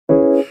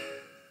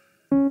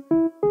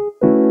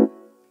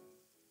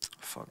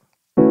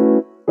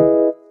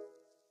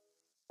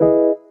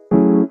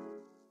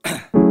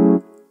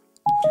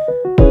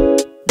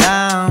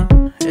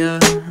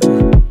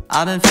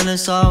I've been feeling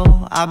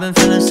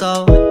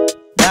so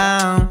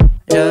down,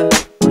 yeah.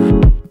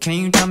 Can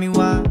you tell me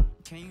why?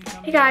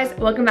 Hey guys,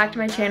 welcome back to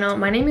my channel.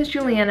 My name is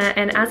Juliana,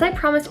 and as I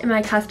promised in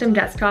my custom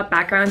desktop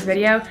backgrounds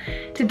video,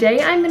 today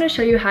I'm going to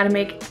show you how to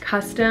make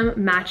custom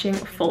matching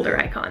folder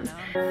icons.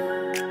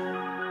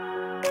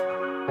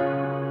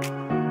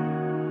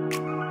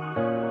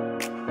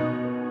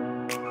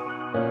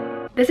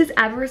 This is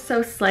ever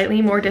so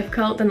slightly more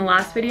difficult than the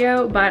last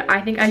video, but I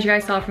think as you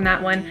guys saw from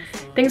that one,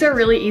 things are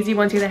really easy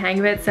once you get the hang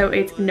of it, so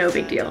it's no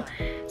big deal.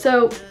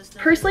 So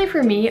personally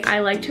for me, I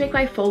like to make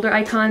my folder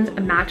icons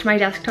match my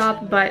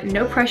desktop, but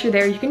no pressure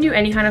there. You can do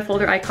any kind of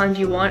folder icons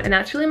you want, and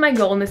that's really my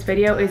goal in this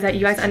video, is that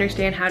you guys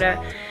understand how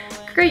to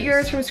create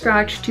yours from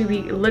scratch to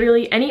be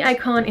literally any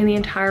icon in the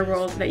entire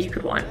world that you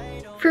could want.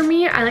 For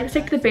me, I like to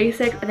stick to the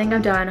basics. I think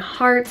I've done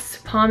hearts,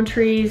 palm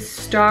trees,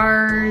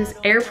 stars,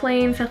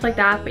 airplanes, stuff like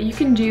that, but you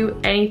can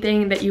do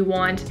anything that you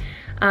want.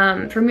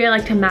 For me, I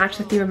like to match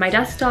the theme of my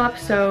desktop,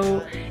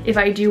 so if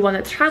I do one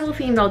that's travel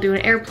themed, I'll do an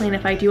airplane.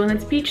 If I do one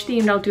that's beach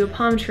themed, I'll do a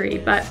palm tree,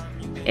 but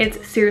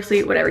it's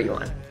seriously whatever you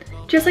want.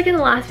 Just like in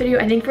the last video,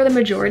 I think for the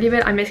majority of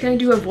it, I'm just going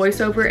to do a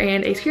voiceover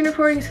and a screen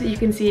recording so that you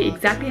can see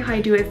exactly how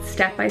I do it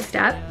step by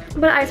step.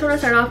 But I just want to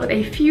start off with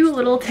a few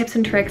little tips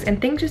and tricks and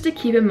things just to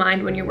keep in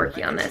mind when you're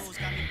working on this.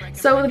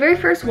 So the very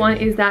first one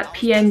is that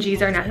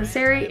PNGs are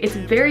necessary. It's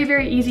very,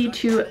 very easy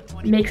to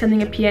make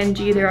something a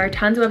PNG. There are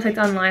tons of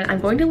websites online. I'm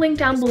going to link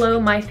down below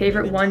my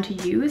favorite one to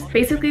use.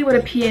 Basically what a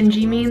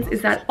PNG means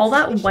is that all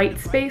that white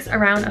space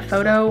around a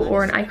photo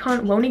or an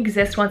icon won't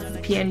exist once it's a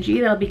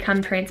PNG. That'll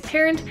become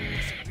transparent.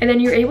 And then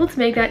you're able to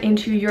make that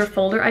into your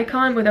folder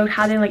icon without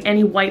having like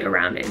any white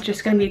around it. It's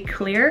just gonna be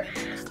clear.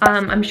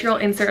 I'm sure I'll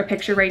insert a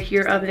picture right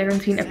here of the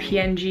difference between a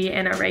PNG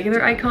and a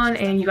regular icon,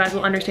 and you guys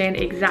will understand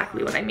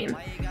exactly what I mean.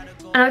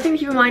 Another thing to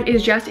keep in mind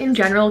is just in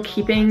general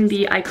keeping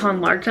the icon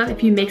large enough.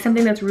 If you make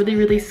something that's really,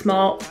 really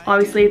small,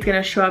 obviously it's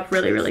gonna show up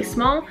really, really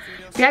small.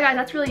 But yeah guys,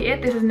 that's really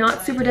it. This is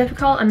not super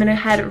difficult. I'm gonna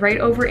head right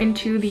over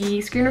into the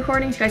screen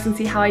recording so you guys can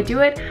see how I do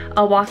it.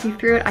 I'll walk you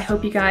through it. I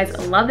hope you guys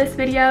love this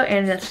video,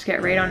 and let's just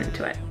get right on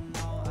into it.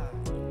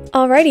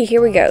 Alrighty,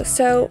 here we go.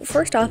 So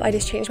first off, I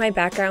just changed my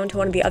background to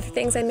one of the other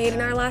things I made in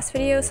our last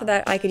video so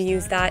that I could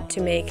use that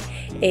to make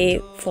a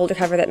folder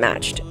cover that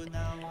matched.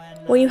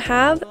 When you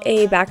have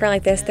a background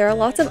like this, there are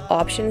lots of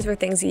options for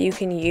things that you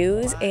can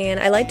use, and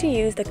I like to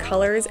use the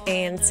colors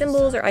and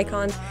symbols or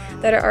icons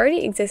that are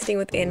already existing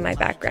within my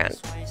background.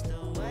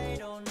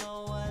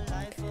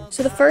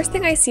 So the first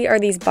thing I see are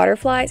these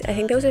butterflies. I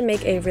think those would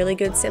make a really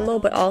good symbol,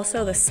 but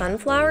also the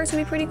sunflowers would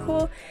be pretty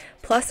cool.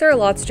 Plus there are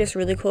lots of just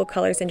really cool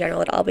colors in general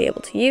that I'll be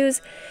able to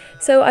use.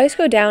 So I just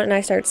go down and I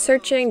start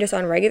searching just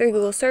on regular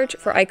Google search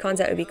for icons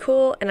that would be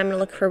cool, and I'm going to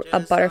look for a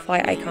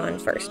butterfly icon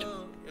first.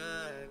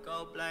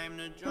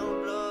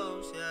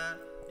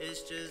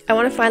 I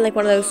want to find like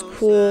one of those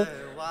cool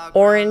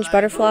orange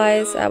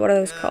butterflies. What are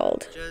those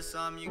called?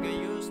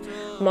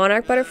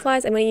 Monarch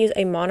butterflies. I'm going to use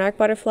a monarch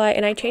butterfly,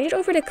 and I change it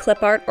over to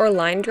clip art or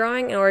line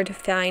drawing in order to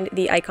find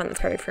the icon that's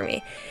perfect for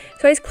me.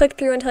 So I just clicked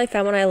through until I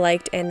found one I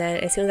liked, and then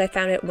as soon as I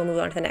found it, we'll move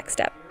on to the next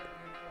step.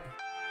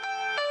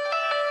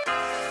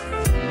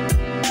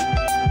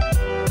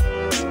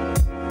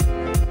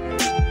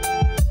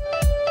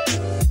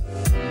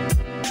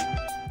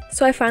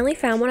 So I finally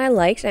found one I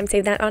liked, and I'm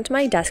saving that onto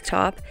my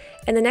desktop.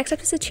 And the next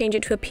step is to change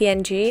it to a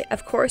PNG.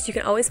 Of course, you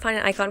can always find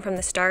an icon from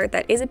the start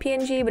that is a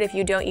PNG, but if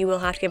you don't, you will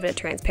have to give it a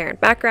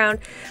transparent background.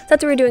 So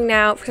that's what we're doing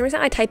now. For some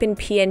reason, I type in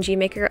PNG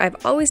Maker. I've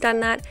always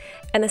done that.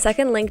 And the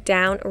second link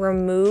down,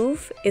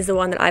 remove, is the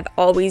one that I've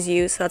always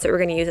used. So that's what we're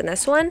going to use in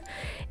this one.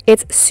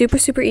 It's super,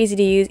 super easy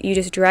to use. You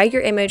just drag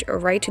your image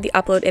right to the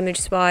upload image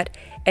spot,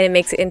 and it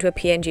makes it into a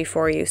PNG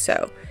for you.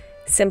 So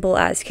simple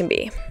as can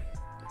be.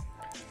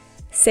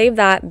 Save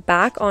that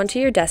back onto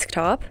your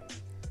desktop.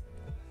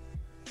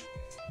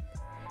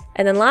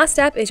 And then last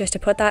step is just to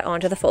put that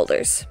onto the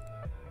folders.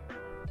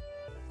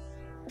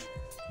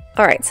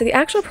 Alright, so the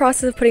actual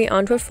process of putting it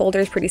onto a folder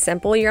is pretty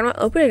simple. You're going to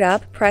open it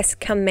up, press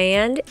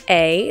Command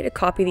A to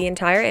copy the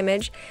entire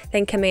image,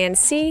 then Command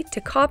C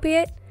to copy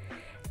it,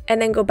 and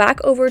then go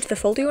back over to the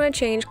folder you want to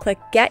change, click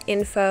Get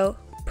Info,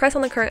 press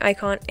on the current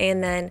icon,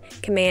 and then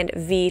Command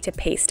V to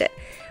paste it.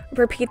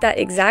 Repeat that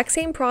exact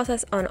same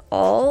process on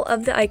all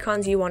of the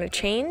icons you want to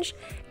change,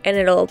 and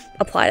it'll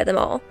apply to them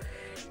all.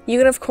 You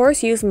can of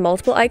course use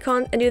multiple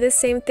icons and do this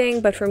same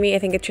thing, but for me I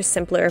think it's just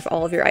simpler if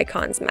all of your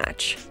icons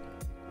match.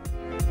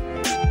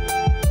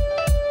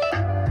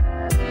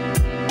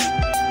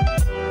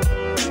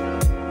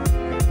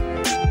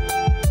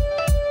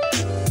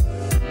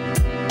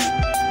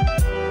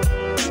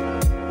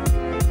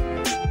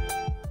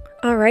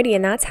 Alrighty,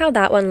 and that's how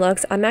that one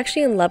looks. I'm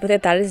actually in love with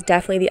it. That is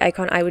definitely the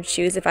icon I would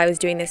choose if I was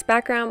doing this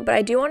background, but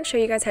I do want to show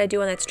you guys how to do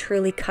one that's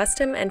truly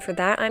custom, and for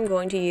that I'm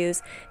going to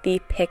use the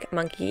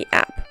PicMonkey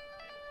app.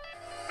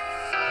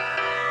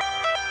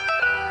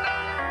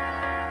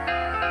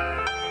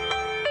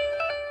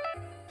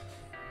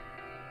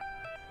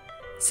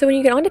 So when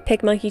you get onto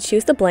PicMonkey,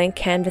 choose the blank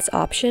canvas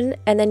option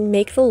and then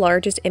make the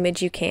largest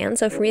image you can.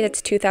 So for me,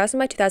 that's 2000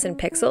 by 2000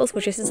 pixels,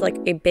 which is like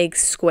a big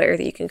square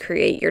that you can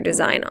create your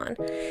design on.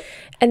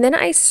 And then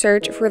I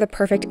search for the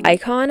perfect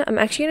icon. I'm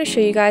actually going to show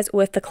you guys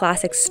with the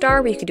classic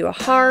star, where you could do a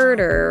heart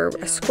or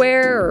a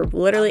square or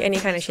literally any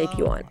kind of shape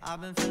you want.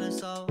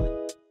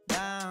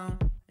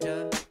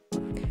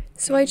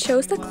 So I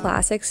chose the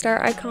classic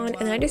star icon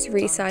and I just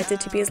resized it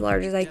to be as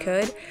large as I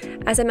could.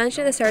 As I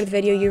mentioned at the start of the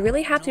video, you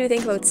really have to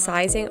think about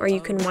sizing or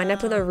you can wind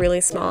up with a really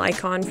small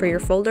icon for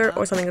your folder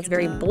or something that's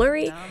very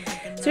blurry.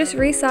 So just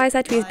resize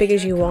that to be as big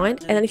as you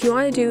want. And then if you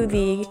want to do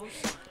the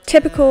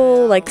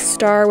typical like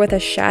star with a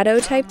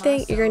shadow type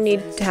thing, you're going to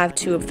need to have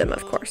 2 of them,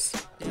 of course.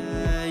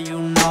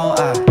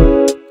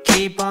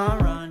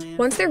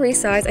 Once they're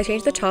resized, I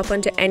change the top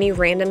one to any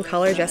random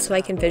color just so I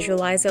can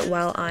visualize it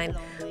while I'm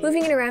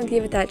moving it around to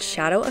give it that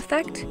shadow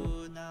effect.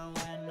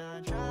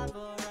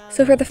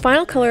 So for the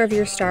final color of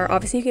your star,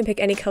 obviously you can pick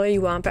any color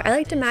you want, but I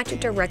like to match it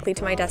directly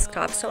to my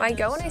desktop. So I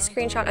go and I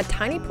screenshot a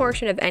tiny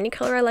portion of any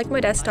color I like on my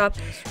desktop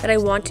that I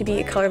want to be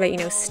a color that, you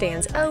know,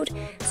 stands out.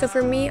 So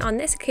for me, on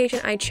this occasion,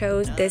 I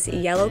chose this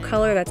yellow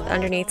color that's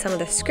underneath some of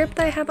the script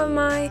that I have on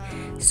my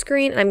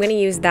screen, and I'm going to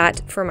use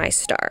that for my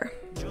star.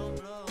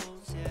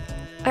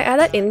 I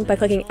add that in by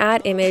clicking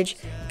Add Image,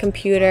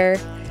 Computer,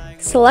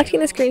 selecting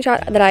the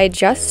screenshot that I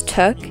just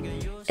took,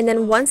 and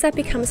then once that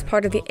becomes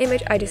part of the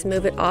image, I just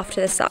move it off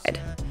to the side.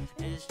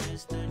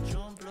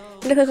 I'm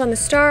going to click on the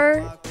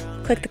star,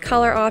 click the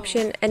color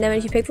option, and then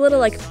if you pick the little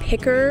like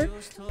picker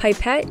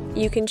pipette,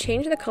 you can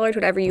change the color to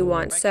whatever you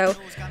want. So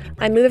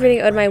I move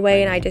everything out of my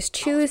way and I just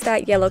choose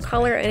that yellow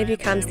color and it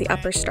becomes the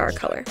upper star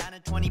color.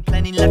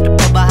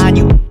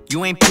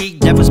 You ain't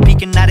peak, never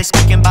speaking, now they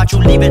speaking about you,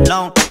 leave it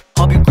alone.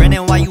 Hope you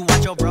grinning while you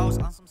watch your bros.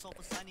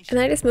 And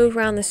I just move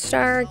around the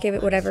star, give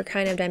it whatever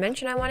kind of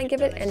dimension I want to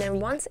give it, and then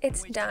once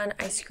it's done,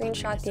 I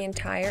screenshot the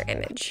entire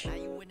image.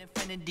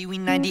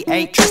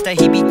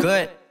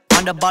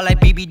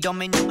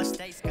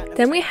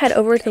 Then we head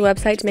over to the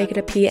website to make it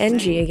a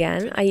PNG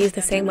again. I use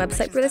the same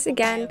website for this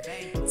again.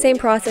 Same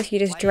process, you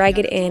just drag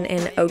it in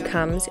and out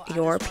comes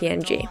your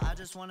PNG.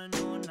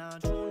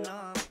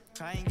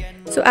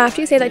 So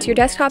after you save that to your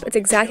desktop, it's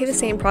exactly the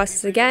same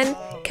process again.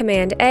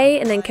 Command A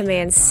and then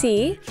Command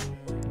C.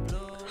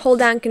 Hold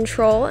down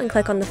Control and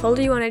click on the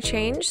folder you want to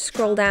change.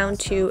 Scroll down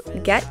to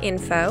Get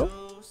Info.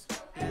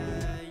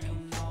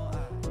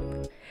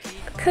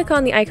 Click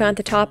on the icon at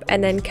the top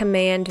and then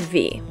Command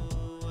V.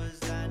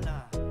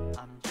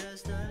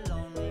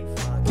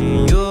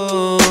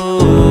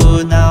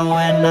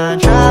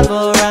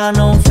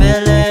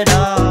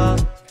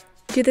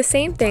 Do the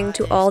same thing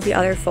to all the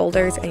other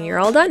folders and you're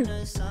all done.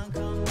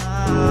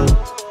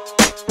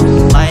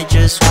 Might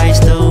just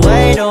waste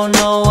away, don't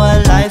know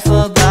what life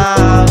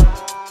about.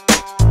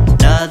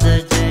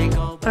 Another day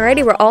go.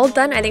 Alrighty, we're all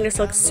done. I think this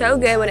looks so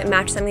good when it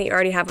matches something you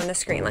already have on the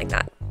screen like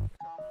that.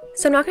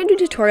 So I'm not going to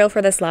do a tutorial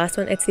for this last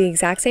one. It's the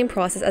exact same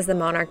process as the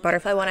monarch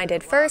butterfly one I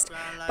did first,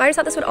 but I just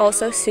thought this would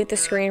also suit the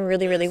screen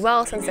really, really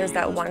well since there's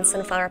that one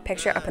sunflower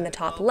picture up in the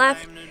top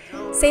left.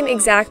 Same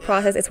exact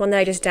process. It's one that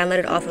I just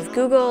downloaded off of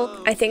Google.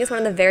 I think it's one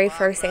of the very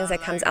first things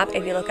that comes up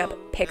if you look up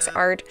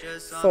PixArt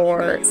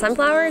for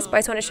sunflowers, but I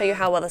just want to show you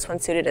how well this one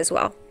suited as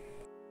well.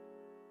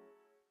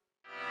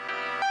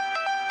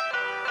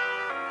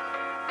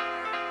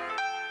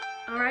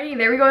 Alrighty,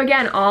 there we go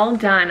again, all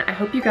done. I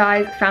hope you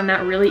guys found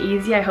that really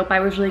easy. I hope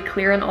I was really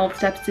clear on all the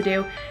steps to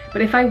do.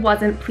 But if I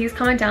wasn't, please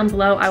comment down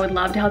below. I would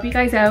love to help you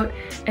guys out.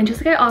 And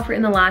just like I offered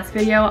in the last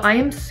video, I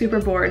am super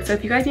bored. So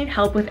if you guys need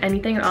help with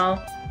anything at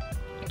all,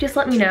 just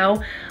let me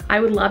know. I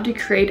would love to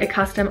create a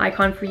custom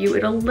icon for you.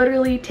 It'll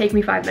literally take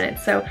me 5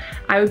 minutes. So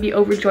I would be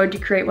overjoyed to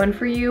create one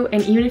for you.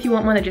 And even if you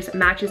want one that just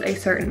matches a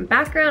certain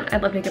background,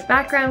 I'd love to make a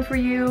background for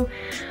you.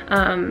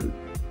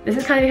 This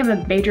has kind of become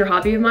a major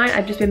hobby of mine.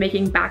 I've just been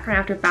making background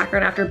after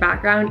background after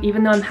background,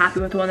 even though I'm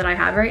happy with the one that I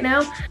have right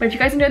now. But if you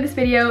guys enjoyed this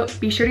video,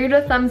 be sure to give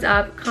it a thumbs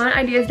up. Comment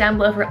ideas down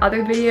below for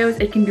other videos.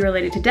 It can be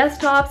related to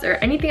desktops or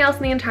anything else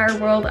in the entire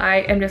world. I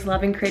am just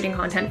loving creating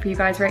content for you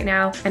guys right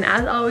now. And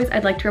as always,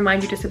 I'd like to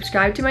remind you to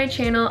subscribe to my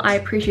channel. I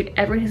appreciate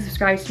everyone who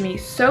subscribes to me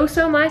so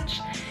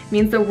much. It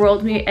means the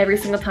world to me every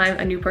single time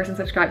a new person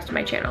subscribes to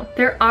my channel.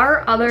 There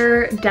are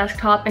other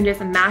desktop and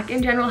just Mac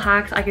in general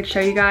hacks I could show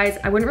you guys.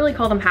 I wouldn't really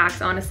call them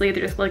hacks, honestly.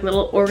 They're just like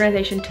little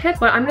organization tips,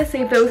 but I'm gonna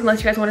save those unless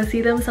you guys want to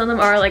see them. Some of them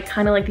are like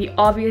kind of like the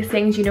obvious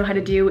things you know how to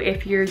do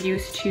if you're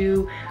used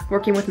to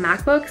working with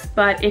MacBooks.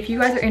 But if you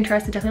guys are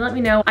interested, definitely let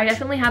me know. I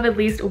definitely have at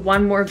least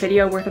one more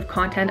video worth of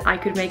content I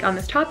could make on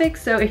this topic.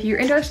 So if you're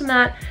interested in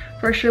that,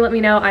 for sure let me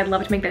know. I'd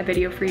love to make that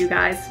video for you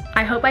guys.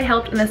 I hope I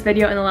helped in this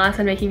video and the last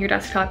on making your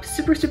desktop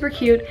super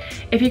cute.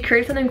 If you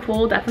create something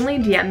cool, definitely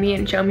DM me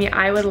and show me.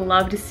 I would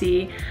love to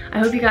see. I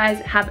hope you guys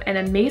have an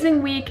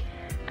amazing week.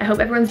 I hope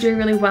everyone's doing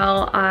really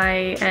well.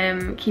 I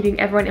am keeping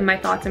everyone in my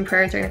thoughts and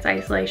prayers during this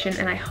isolation,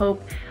 and I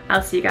hope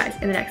I'll see you guys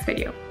in the next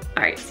video.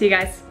 All right, see you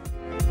guys.